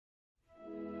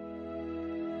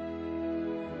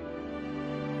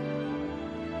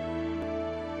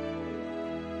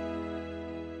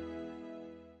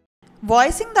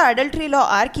Voicing the adultery law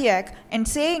archaic and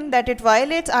saying that it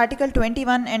violates Article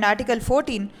 21 and Article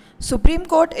 14, Supreme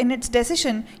Court in its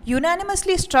decision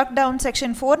unanimously struck down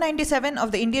Section 497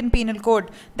 of the Indian Penal Code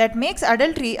that makes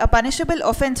adultery a punishable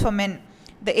offence for men.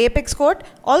 The Apex Court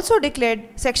also declared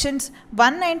Sections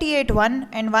 198(1)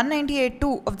 and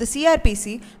 198(2) of the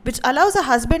CRPC, which allows a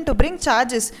husband to bring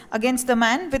charges against the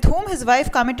man with whom his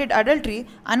wife committed adultery,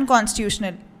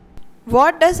 unconstitutional.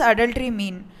 What does adultery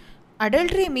mean?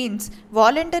 Adultery means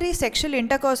voluntary sexual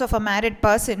intercourse of a married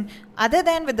person other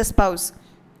than with the spouse.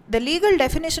 The legal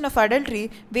definition of adultery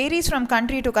varies from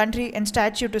country to country and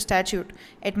statute to statute.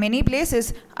 At many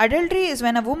places, adultery is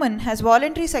when a woman has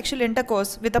voluntary sexual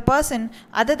intercourse with a person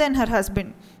other than her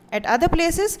husband. At other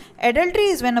places, adultery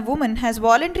is when a woman has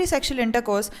voluntary sexual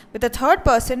intercourse with a third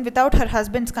person without her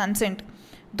husband's consent.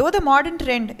 Though the modern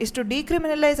trend is to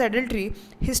decriminalize adultery,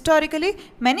 historically,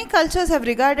 many cultures have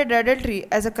regarded adultery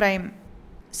as a crime.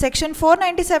 Section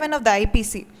 497 of the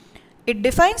IPC. It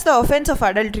defines the offence of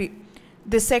adultery.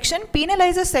 This section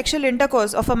penalizes sexual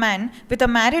intercourse of a man with a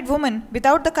married woman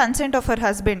without the consent of her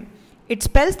husband. It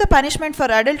spells the punishment for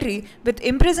adultery with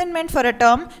imprisonment for a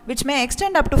term which may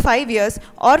extend up to 5 years,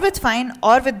 or with fine,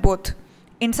 or with both.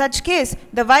 In such case,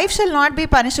 the wife shall not be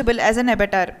punishable as an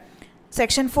abettor.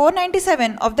 Section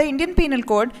 497 of the Indian Penal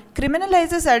Code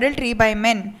criminalizes adultery by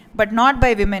men, but not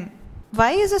by women.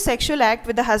 Why is a sexual act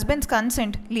with the husband's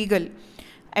consent legal?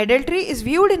 Adultery is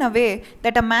viewed in a way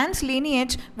that a man's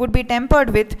lineage would be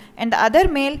tempered with, and the other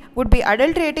male would be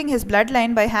adulterating his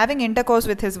bloodline by having intercourse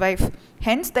with his wife.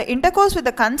 Hence, the intercourse with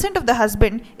the consent of the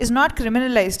husband is not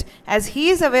criminalized, as he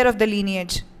is aware of the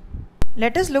lineage.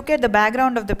 Let us look at the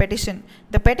background of the petition.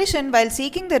 The petition, while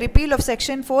seeking the repeal of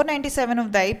Section 497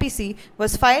 of the IPC,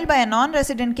 was filed by a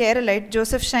non-resident Keralite,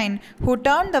 Joseph Shine, who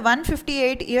termed the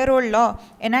 158-year-old law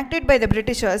enacted by the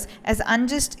Britishers as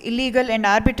unjust, illegal and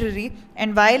arbitrary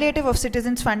and violative of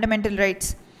citizens' fundamental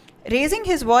rights. Raising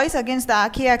his voice against the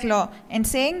archaic law and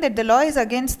saying that the law is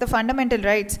against the fundamental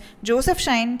rights, Joseph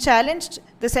Shine challenged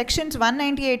the Sections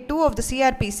 198(2) of the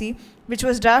CRPC, which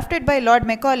was drafted by Lord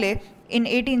Macaulay in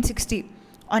 1860.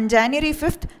 On January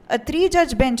 5th, a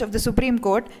 3-judge bench of the Supreme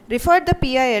Court referred the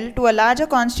PIL to a larger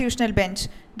constitutional bench.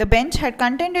 The bench had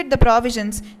contended the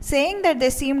provisions, saying that they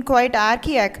seemed quite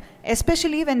archaic,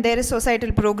 especially when there is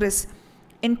societal progress.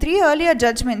 In 3 earlier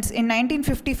judgments in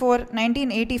 1954,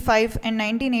 1985 and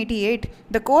 1988,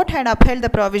 the court had upheld the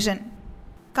provision.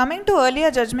 Coming to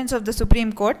earlier judgments of the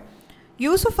Supreme Court,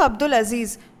 Yusuf Abdul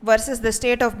Aziz versus the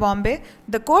State of Bombay,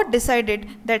 the court decided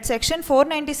that Section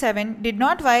 497 did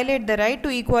not violate the right to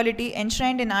equality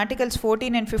enshrined in Articles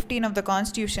 14 and 15 of the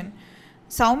Constitution.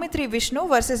 Saumitri Vishnu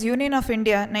versus Union of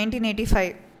India,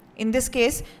 1985. In this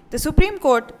case, the Supreme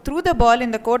Court threw the ball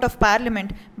in the Court of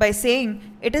Parliament by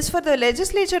saying it is for the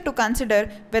legislature to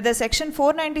consider whether Section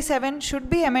 497 should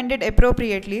be amended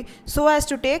appropriately so as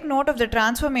to take note of the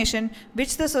transformation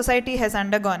which the society has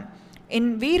undergone.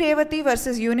 In V. Revati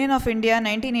versus Union of India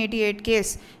 1988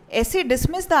 case, SC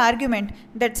dismissed the argument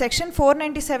that Section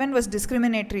 497 was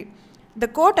discriminatory. The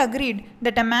court agreed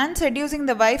that a man seducing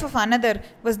the wife of another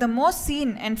was the most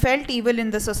seen and felt evil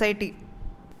in the society.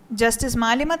 Justice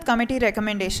Malimat Committee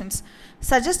recommendations.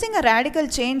 Suggesting a radical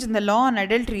change in the law on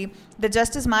adultery, the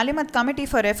Justice Malimat Committee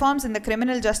for Reforms in the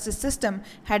Criminal Justice System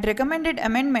had recommended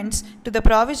amendments to the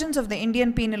provisions of the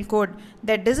Indian Penal Code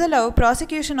that disallow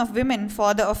prosecution of women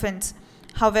for the offence.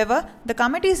 However, the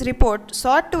committee's report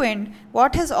sought to end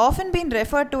what has often been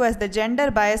referred to as the gender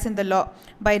bias in the law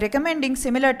by recommending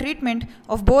similar treatment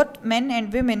of both men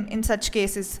and women in such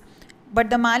cases. But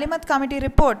the Malimat Committee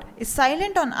report is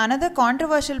silent on another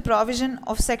controversial provision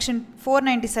of Section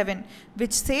 497,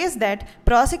 which says that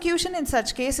prosecution in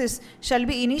such cases shall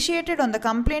be initiated on the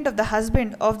complaint of the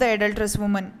husband of the adulterous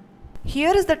woman.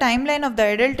 Here is the timeline of the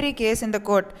adultery case in the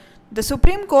court. The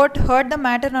Supreme Court heard the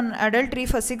matter on adultery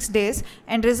for 6 days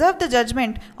and reserved the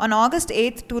judgment on August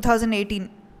 8, 2018.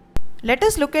 Let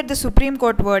us look at the Supreme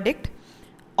Court verdict.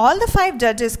 All the 5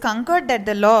 judges concurred that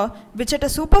the law, which at a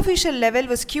superficial level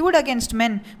was skewed against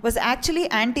men, was actually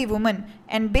anti-woman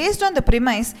and based on the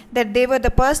premise that they were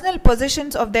the personal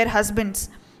possessions of their husbands.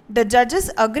 The judges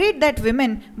agreed that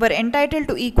women were entitled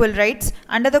to equal rights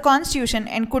under the Constitution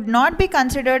and could not be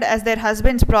considered as their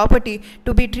husband's property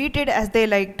to be treated as they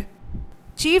liked.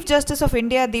 Chief Justice of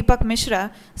India Deepak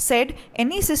Mishra said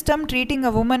any system treating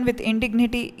a woman with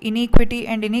indignity, inequity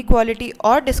and inequality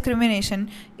or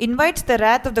discrimination invites the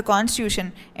wrath of the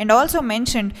Constitution, and also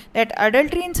mentioned that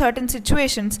adultery in certain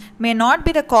situations may not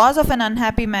be the cause of an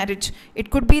unhappy marriage,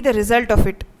 it could be the result of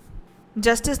it.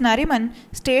 Justice Nariman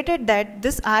stated that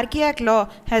this archaic law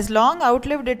has long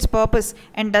outlived its purpose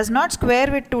and does not square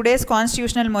with today's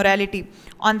constitutional morality.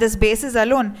 On this basis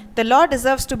alone, the law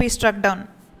deserves to be struck down.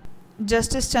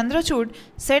 Justice Chandrachud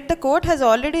said the court has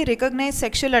already recognized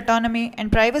sexual autonomy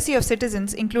and privacy of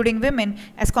citizens, including women,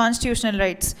 as constitutional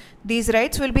rights. These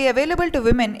rights will be available to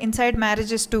women inside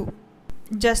marriages too.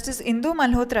 Justice Indu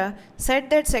Malhotra said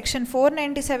that Section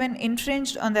 497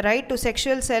 infringed on the right to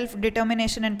sexual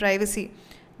self-determination and privacy.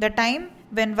 The time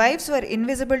when wives were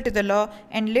invisible to the law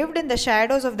and lived in the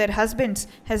shadows of their husbands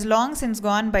has long since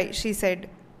gone by, she said.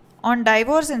 On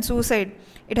divorce and suicide,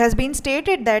 it has been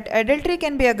stated that adultery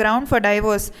can be a ground for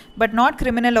divorce but not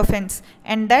criminal offence,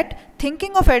 and that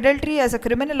thinking of adultery as a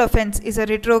criminal offence is a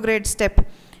retrograde step.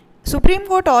 Supreme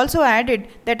Court also added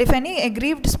that if any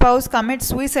aggrieved spouse commits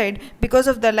suicide because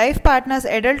of the life partner's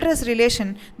adulterous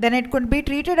relation, then it could be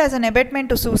treated as an abetment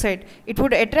to suicide. It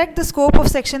would attract the scope of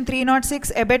Section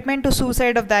 306 abetment to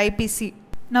suicide of the IPC.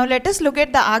 Now let us look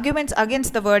at the arguments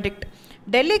against the verdict.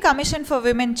 Delhi Commission for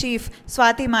Women Chief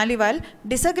Swati Maliwal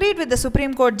disagreed with the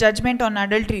Supreme Court judgment on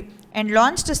adultery and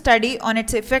launched a study on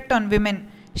its effect on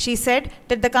women. She said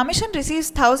that the Commission receives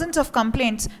thousands of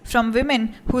complaints from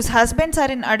women whose husbands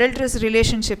are in adulterous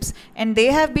relationships and they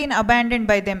have been abandoned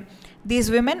by them.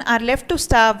 These women are left to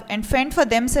starve and fend for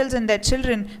themselves and their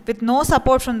children with no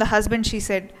support from the husband, she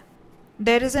said.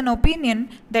 There is an opinion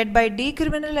that by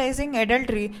decriminalizing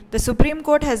adultery, the Supreme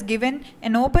Court has given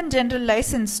an open general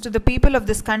license to the people of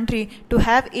this country to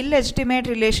have illegitimate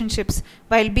relationships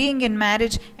while being in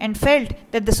marriage, and felt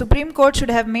that the Supreme Court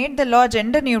should have made the law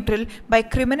gender neutral by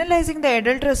criminalizing the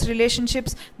adulterous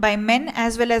relationships by men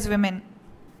as well as women.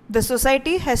 The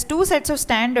society has two sets of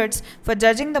standards for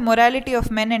judging the morality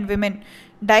of men and women.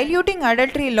 Diluting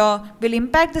adultery law will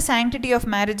impact the sanctity of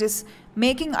marriages.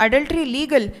 Making adultery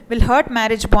legal will hurt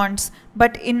marriage bonds.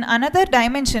 But in another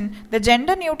dimension, the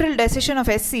gender-neutral decision of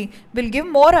SC will give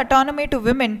more autonomy to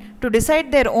women to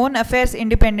decide their own affairs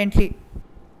independently.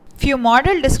 Few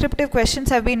model descriptive questions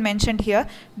have been mentioned here.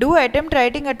 Do attempt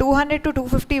writing a 200 to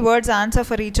 250 words answer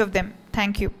for each of them.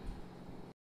 Thank you.